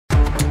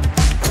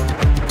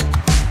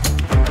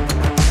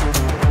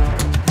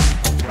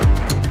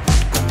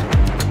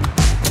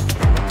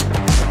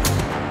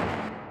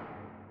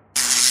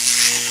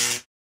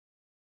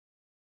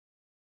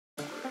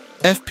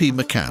FP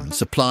McCann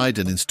supplied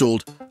and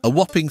installed a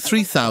whopping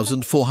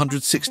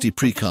 3,460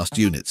 precast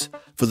units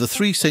for the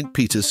 3 St.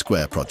 Peter's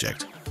Square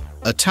project,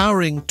 a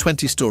towering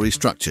 20-story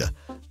structure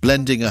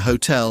blending a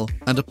hotel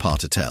and a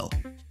part-hotel.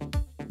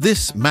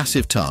 This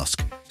massive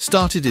task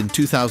started in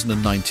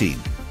 2019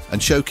 and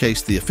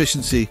showcased the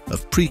efficiency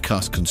of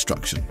precast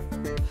construction.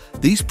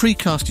 These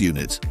precast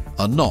units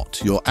are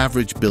not your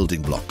average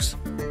building blocks.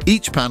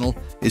 Each panel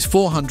is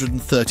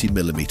 430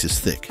 millimeters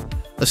thick,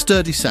 a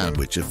sturdy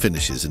sandwich of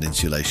finishes and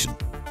insulation.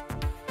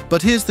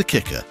 But here's the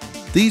kicker.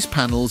 These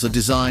panels are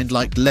designed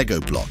like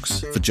Lego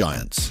blocks for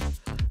giants.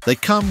 They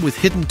come with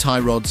hidden tie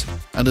rods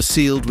and are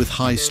sealed with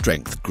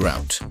high-strength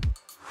grout.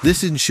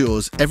 This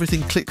ensures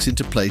everything clicks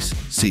into place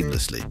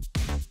seamlessly.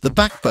 The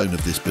backbone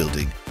of this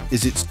building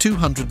is its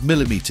 200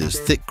 millimeters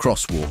thick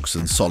crosswalks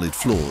and solid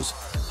floors,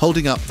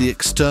 holding up the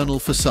external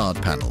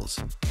facade panels.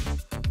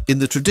 In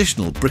the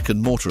traditional brick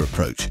and mortar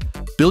approach,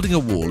 building a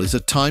wall is a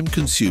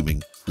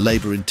time-consuming,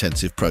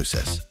 labor-intensive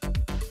process.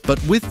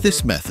 But with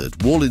this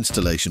method, wall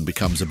installation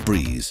becomes a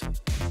breeze.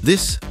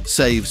 This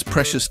saves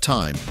precious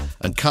time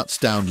and cuts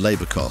down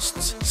labor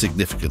costs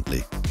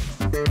significantly.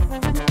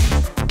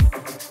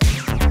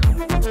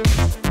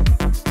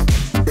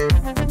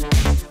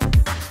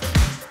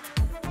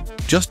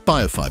 Just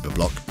Biofiber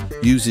Block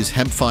uses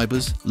hemp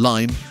fibers,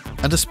 lime,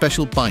 and a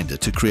special binder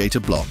to create a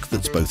block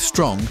that's both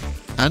strong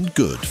and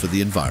good for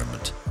the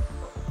environment.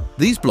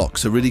 These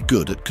blocks are really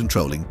good at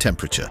controlling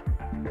temperature.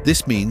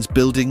 This means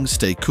buildings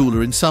stay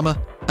cooler in summer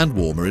and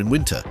warmer in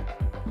winter.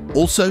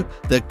 Also,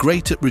 they're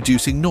great at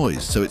reducing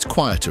noise, so it's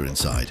quieter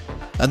inside.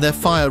 And they're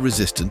fire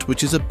resistant,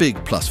 which is a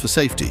big plus for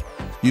safety.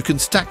 You can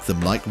stack them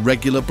like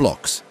regular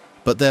blocks,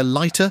 but they're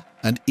lighter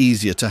and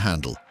easier to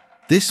handle.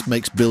 This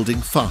makes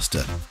building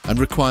faster and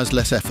requires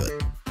less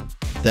effort.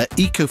 They're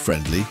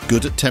eco-friendly,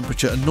 good at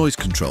temperature and noise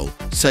control,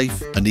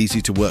 safe and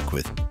easy to work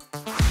with.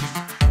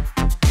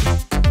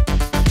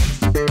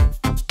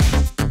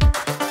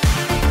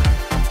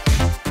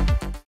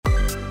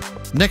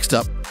 Next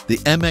up, the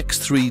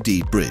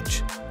MX3D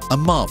Bridge, a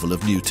marvel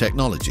of new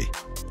technology.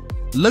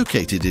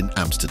 Located in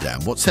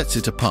Amsterdam, what sets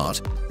it apart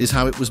is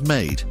how it was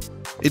made.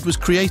 It was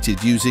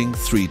created using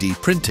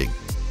 3D printing.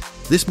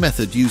 This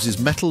method uses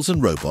metals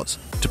and robots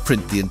to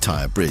print the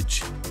entire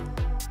bridge.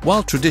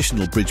 While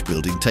traditional bridge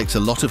building takes a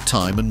lot of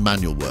time and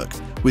manual work,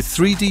 with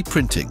 3D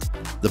printing,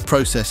 the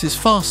process is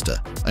faster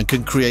and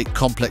can create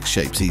complex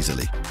shapes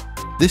easily.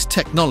 This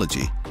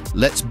technology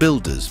lets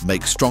builders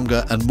make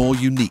stronger and more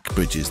unique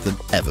bridges than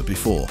ever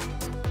before.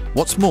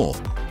 What's more,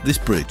 this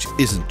bridge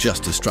isn't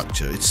just a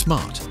structure, it's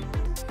smart.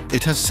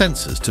 It has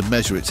sensors to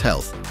measure its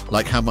health,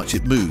 like how much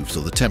it moves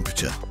or the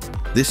temperature.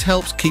 This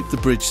helps keep the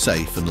bridge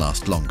safe and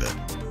last longer.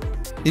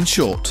 In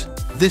short,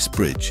 this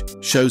bridge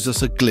shows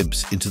us a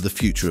glimpse into the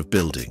future of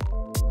building.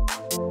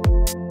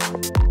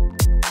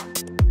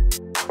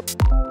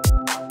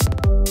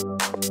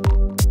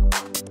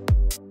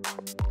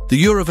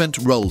 The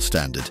Eurovent roll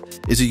standard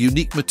is a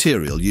unique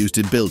material used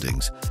in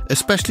buildings,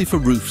 especially for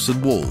roofs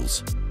and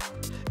walls.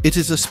 It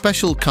is a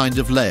special kind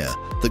of layer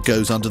that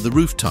goes under the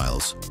roof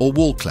tiles or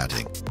wall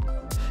cladding.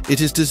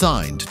 It is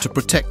designed to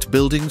protect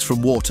buildings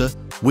from water,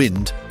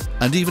 wind,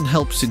 and even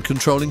helps in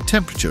controlling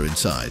temperature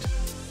inside.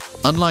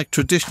 Unlike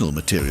traditional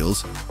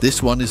materials,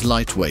 this one is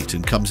lightweight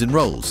and comes in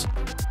rolls.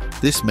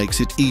 This makes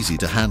it easy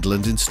to handle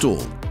and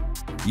install.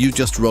 You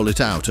just roll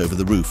it out over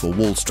the roof or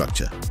wall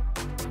structure.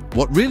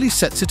 What really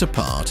sets it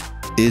apart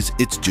is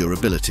its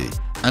durability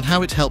and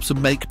how it helps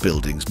make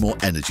buildings more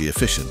energy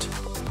efficient.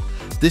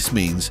 This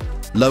means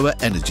lower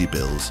energy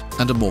bills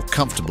and a more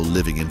comfortable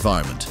living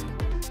environment.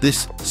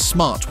 This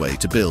smart way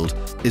to build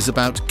is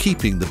about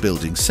keeping the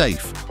building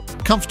safe,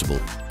 comfortable,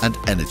 and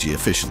energy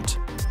efficient.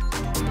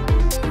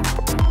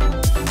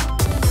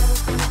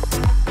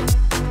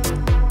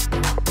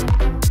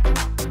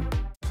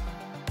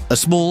 A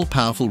small,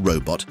 powerful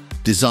robot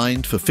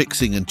designed for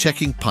fixing and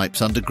checking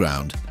pipes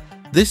underground,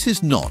 this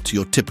is not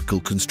your typical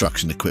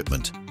construction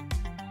equipment.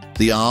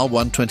 The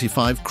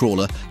R15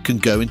 Crawler can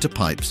go into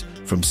pipes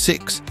from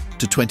 6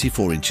 to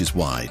 24 inches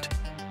wide.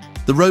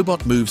 The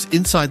robot moves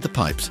inside the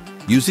pipes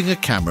using a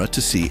camera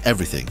to see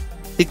everything.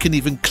 It can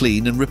even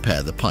clean and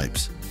repair the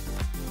pipes.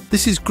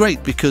 This is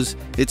great because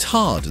it's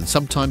hard and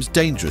sometimes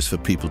dangerous for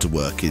people to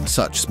work in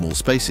such small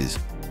spaces.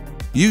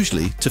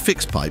 Usually, to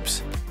fix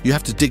pipes, you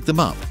have to dig them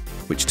up,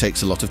 which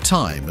takes a lot of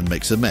time and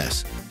makes a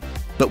mess.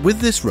 But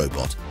with this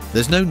robot,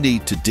 there's no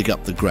need to dig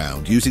up the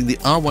ground. Using the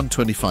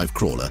R15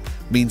 Crawler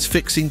means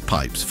fixing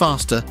pipes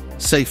faster,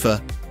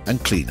 safer,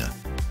 and cleaner.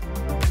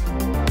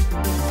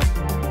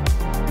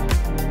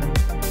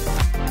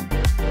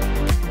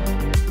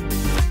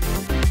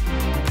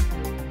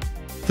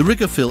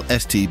 The Fill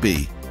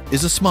STB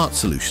is a smart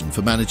solution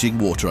for managing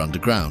water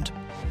underground.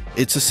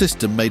 It's a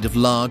system made of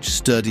large,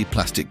 sturdy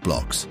plastic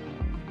blocks.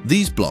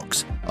 These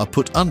blocks are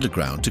put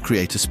underground to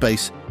create a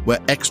space where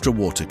extra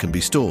water can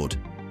be stored.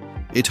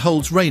 It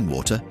holds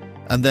rainwater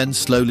and then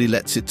slowly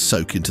lets it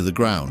soak into the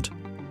ground.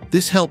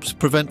 This helps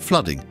prevent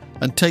flooding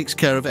and takes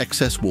care of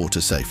excess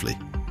water safely.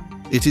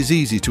 It is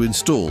easy to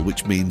install,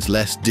 which means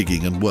less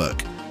digging and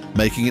work,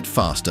 making it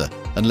faster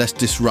and less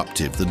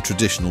disruptive than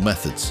traditional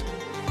methods.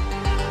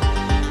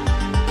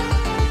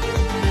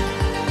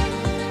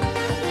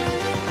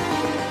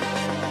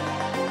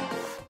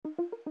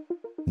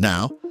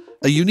 Now,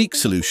 a unique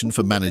solution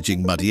for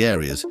managing muddy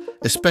areas,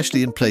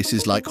 especially in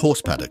places like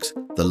horse paddocks,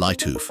 the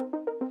Ligh Hoof.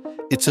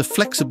 It's a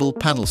flexible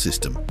panel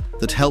system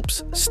that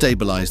helps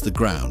stabilize the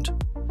ground.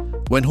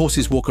 When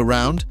horses walk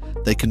around,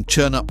 they can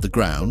churn up the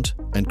ground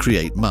and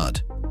create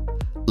mud.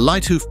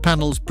 Ligh Hoof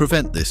panels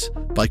prevent this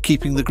by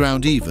keeping the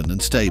ground even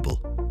and stable.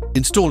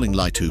 Installing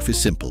Ligh Hoof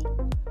is simple.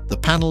 The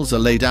panels are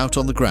laid out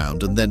on the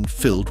ground and then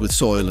filled with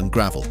soil and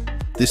gravel.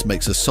 This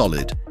makes a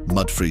solid,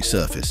 mud-free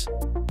surface.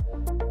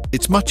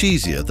 It's much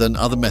easier than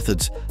other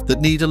methods that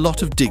need a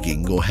lot of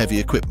digging or heavy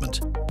equipment.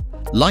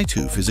 Ligh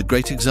Hoof is a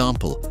great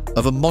example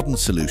of a modern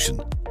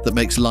solution that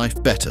makes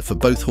life better for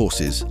both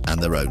horses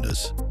and their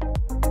owners.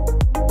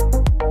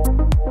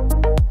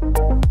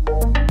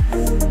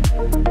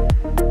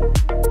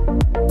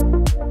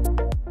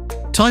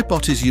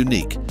 TiBot is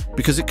unique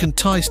because it can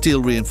tie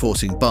steel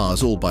reinforcing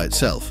bars all by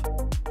itself.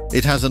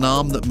 It has an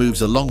arm that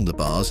moves along the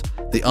bars.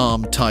 The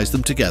arm ties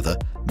them together,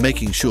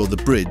 making sure the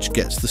bridge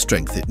gets the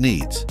strength it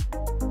needs.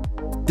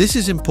 This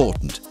is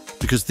important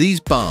because these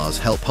bars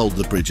help hold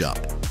the bridge up.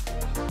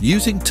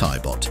 Using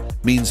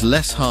TiBot means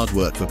less hard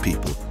work for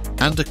people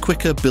and a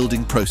quicker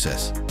building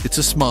process. It's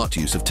a smart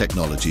use of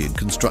technology in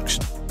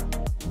construction.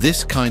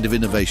 This kind of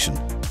innovation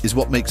is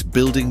what makes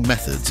building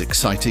methods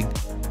exciting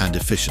and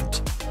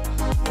efficient.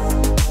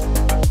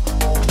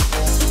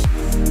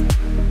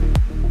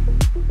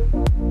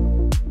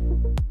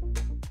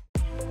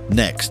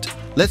 Next,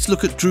 let's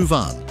look at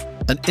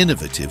Duan, an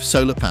innovative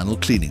solar panel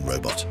cleaning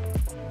robot.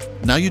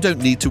 Now you don't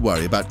need to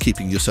worry about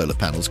keeping your solar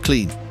panels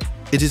clean.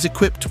 It is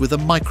equipped with a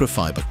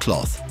microfiber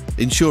cloth,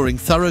 ensuring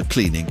thorough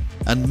cleaning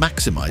and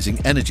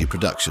maximizing energy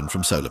production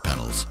from solar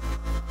panels.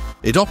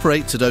 It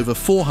operates at over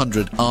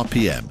 400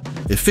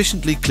 RPM,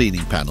 efficiently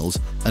cleaning panels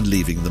and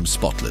leaving them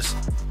spotless.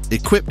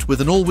 Equipped with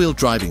an all-wheel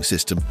driving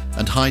system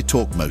and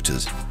high-torque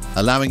motors,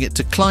 allowing it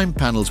to climb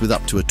panels with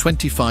up to a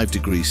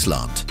 25-degree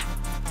slant.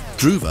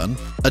 Duan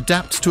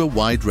adapts to a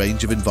wide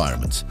range of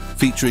environments,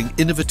 featuring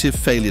innovative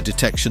failure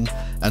detection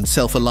and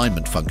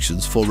self-alignment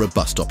functions for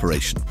robust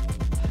operation.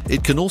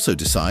 It can also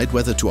decide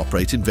whether to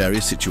operate in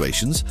various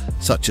situations,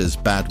 such as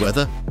bad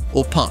weather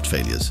or part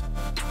failures.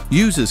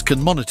 Users can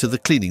monitor the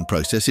cleaning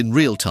process in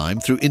real time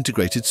through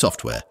integrated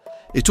software.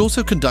 It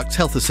also conducts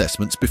health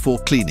assessments before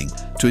cleaning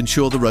to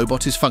ensure the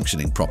robot is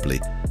functioning properly,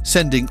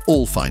 sending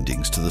all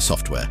findings to the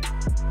software.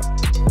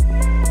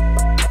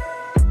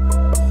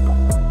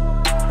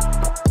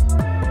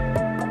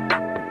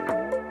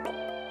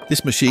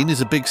 This machine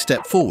is a big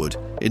step forward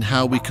in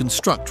how we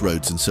construct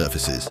roads and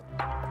surfaces.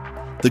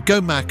 The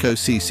Gomaco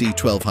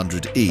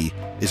CC1200E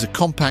is a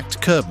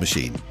compact curb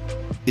machine.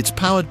 It's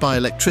powered by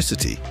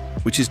electricity,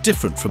 which is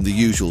different from the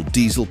usual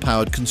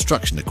diesel-powered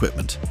construction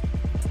equipment.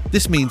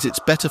 This means it's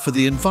better for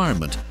the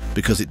environment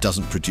because it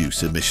doesn't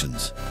produce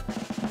emissions.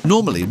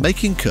 Normally,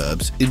 making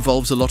curbs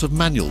involves a lot of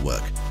manual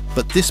work,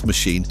 but this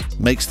machine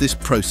makes this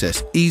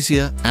process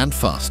easier and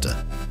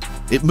faster.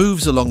 It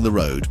moves along the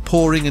road,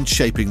 pouring and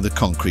shaping the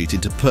concrete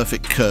into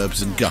perfect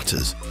curbs and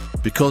gutters.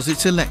 Because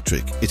it's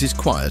electric, it is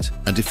quiet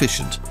and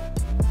efficient.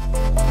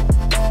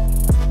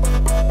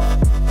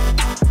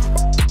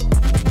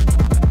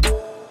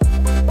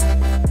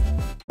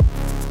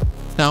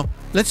 Now,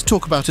 let's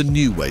talk about a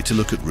new way to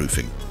look at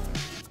roofing.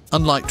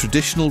 Unlike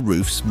traditional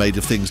roofs made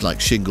of things like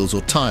shingles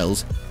or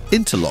tiles,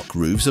 interlock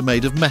roofs are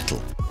made of metal.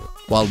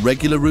 While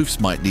regular roofs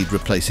might need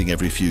replacing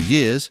every few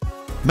years,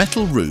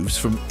 metal roofs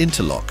from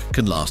interlock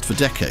can last for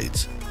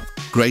decades.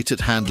 Great at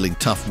handling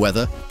tough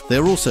weather, they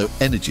are also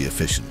energy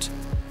efficient.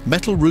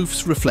 Metal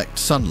roofs reflect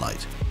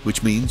sunlight,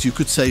 which means you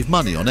could save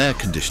money on air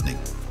conditioning.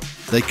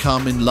 They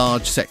come in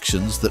large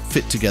sections that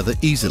fit together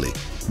easily,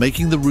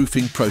 making the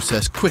roofing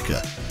process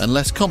quicker and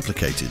less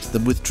complicated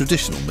than with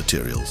traditional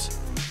materials.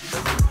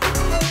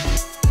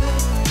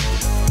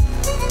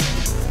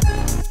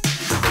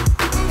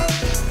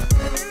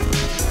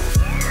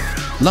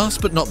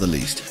 Last but not the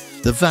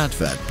least, the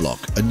Eurovent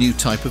block, a new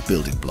type of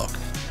building block.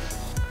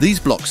 These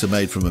blocks are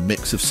made from a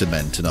mix of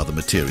cement and other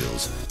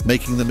materials,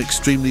 making them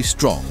extremely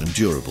strong and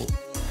durable.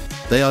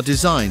 They are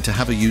designed to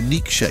have a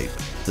unique shape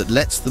that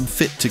lets them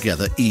fit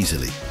together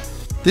easily.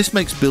 This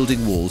makes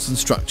building walls and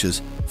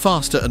structures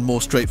faster and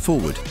more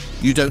straightforward.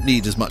 You don't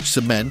need as much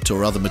cement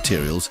or other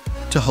materials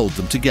to hold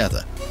them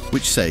together,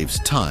 which saves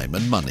time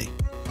and money.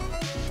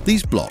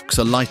 These blocks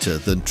are lighter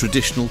than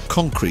traditional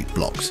concrete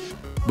blocks,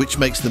 which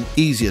makes them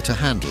easier to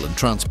handle and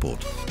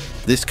transport.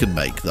 This can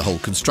make the whole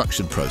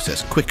construction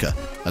process quicker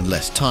and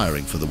less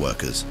tiring for the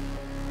workers.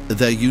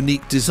 Their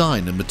unique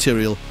design and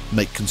material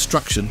make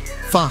construction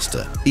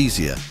faster,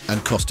 easier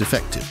and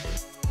cost-effective.